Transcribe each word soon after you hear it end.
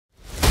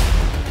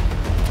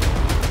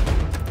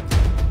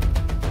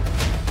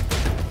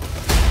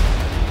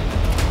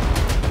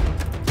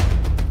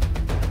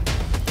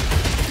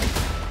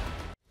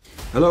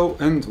Hello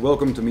and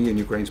welcome to me and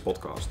Ukraine's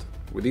podcast.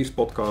 With these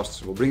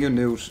podcasts we'll bring you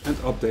news and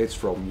updates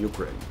from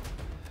Ukraine.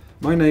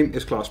 My name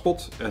is Klaas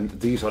Pot and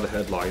these are the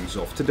headlines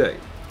of today.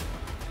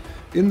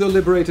 In the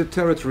liberated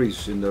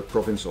territories in the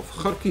province of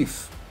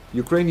Kharkiv,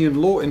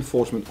 Ukrainian law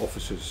enforcement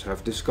officers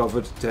have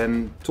discovered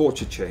 10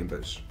 torture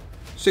chambers,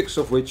 6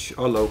 of which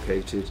are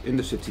located in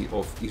the city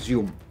of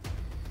Izium.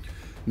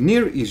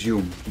 Near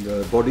Izium,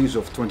 the bodies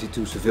of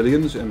 22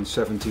 civilians and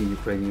 17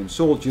 Ukrainian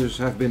soldiers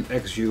have been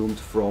exhumed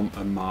from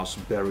a mass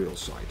burial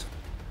site.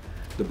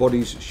 The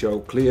bodies show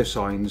clear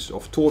signs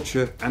of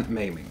torture and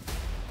maiming.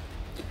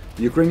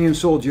 The Ukrainian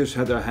soldiers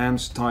had their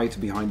hands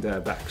tied behind their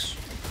backs.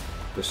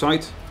 The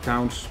site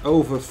counts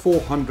over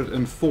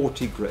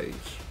 440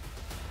 graves.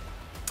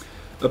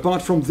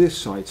 Apart from this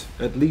site,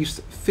 at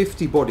least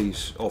 50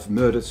 bodies of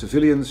murdered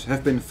civilians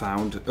have been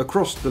found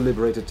across the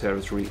liberated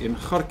territory in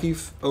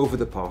Kharkiv over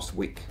the past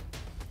week.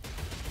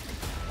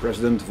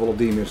 President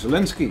Volodymyr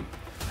Zelensky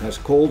has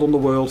called on the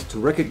world to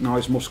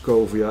recognize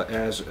Moscovia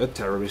as a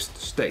terrorist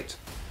state,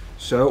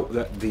 so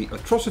that the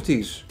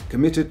atrocities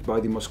committed by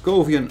the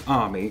Moscovian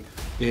army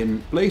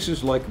in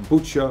places like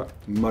Bucha,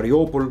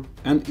 Mariupol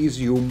and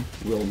Izium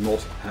will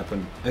not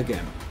happen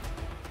again.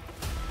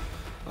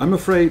 I'm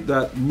afraid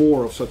that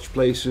more of such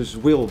places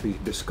will be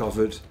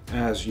discovered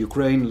as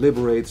Ukraine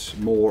liberates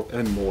more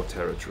and more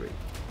territory.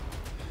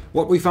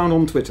 What we found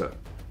on Twitter: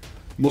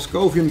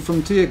 Moscovian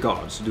frontier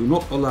guards do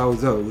not allow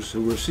those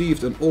who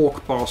received an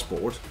ORC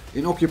passport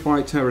in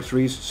occupied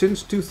territories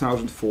since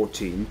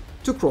 2014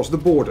 to cross the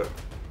border.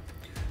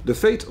 The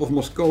fate of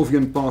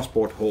Moscovian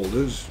passport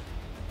holders: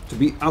 to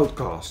be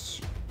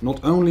outcasts, not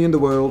only in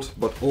the world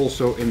but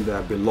also in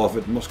their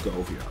beloved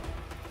Moscovia.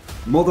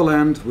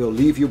 Motherland will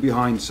leave you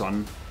behind,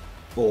 son,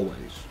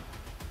 always.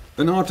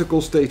 An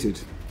article stated,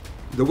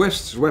 "The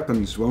West's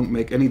weapons won't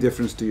make any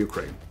difference to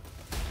Ukraine."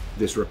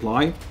 This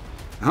reply: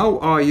 "How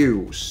are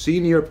you,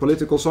 senior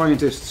political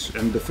scientists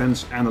and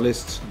defense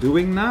analysts,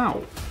 doing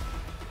now?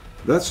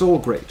 That's all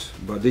great,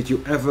 but did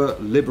you ever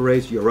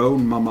liberate your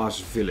own mama's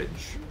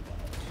village?"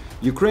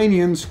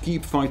 Ukrainians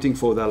keep fighting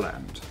for their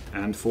land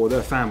and for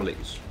their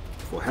families,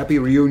 for happy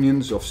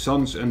reunions of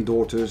sons and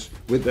daughters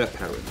with their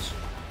parents,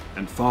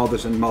 and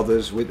fathers and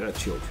mothers with their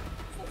children.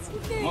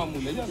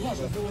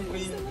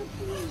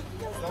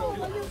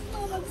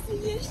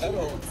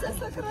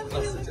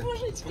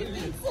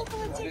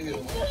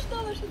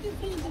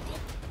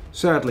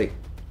 Sadly,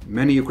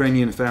 many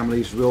Ukrainian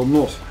families will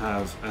not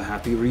have a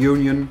happy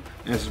reunion,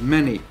 as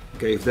many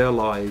gave their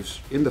lives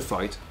in the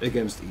fight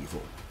against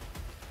evil.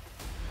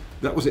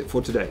 That was it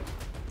for today.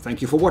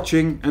 Thank you for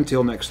watching.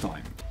 Until next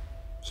time.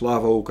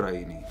 Slava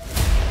Ukraini.